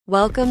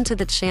Welcome to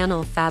the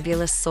channel,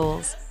 Fabulous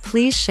Souls.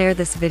 Please share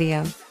this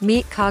video.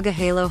 Meet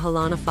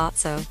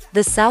Hlononofatso,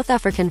 the South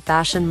African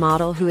fashion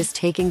model who is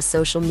taking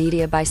social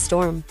media by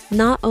storm.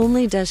 Not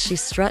only does she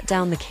strut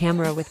down the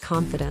camera with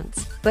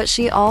confidence, but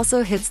she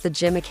also hits the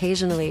gym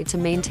occasionally to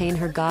maintain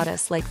her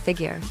goddess-like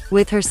figure.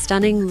 With her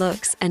stunning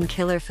looks and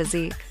killer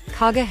physique,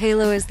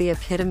 Hlo is the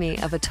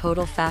epitome of a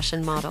total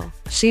fashion model.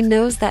 She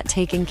knows that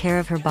taking care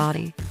of her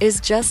body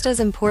is just as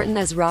important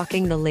as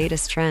rocking the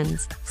latest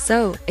trends.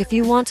 So, if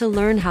you want to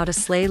learn how to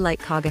slay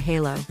like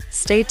Hlo,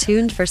 stay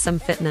tuned for some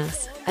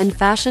fitness and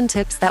fashion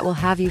tips that will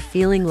have you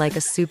feeling like a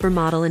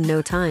supermodel in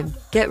no time.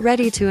 Get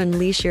ready to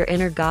unleash your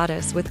inner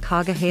goddess with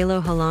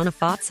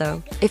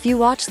Hlononofatso. If you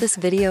watch this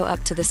video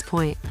up to this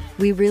point,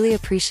 we really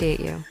appreciate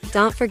you.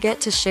 Don't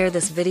forget to share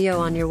this video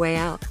on your way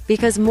out,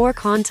 because more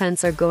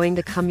contents are going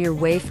to come your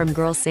way from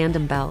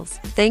Girlsanddumbbells.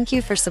 Thank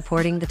you for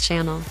supporting the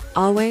channel.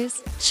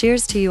 Always,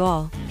 cheers to you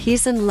all.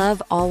 Peace and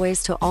love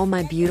always to all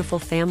my beautiful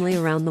family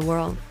around the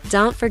world.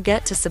 Don't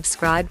forget to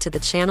subscribe to the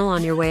channel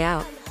on your way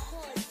out.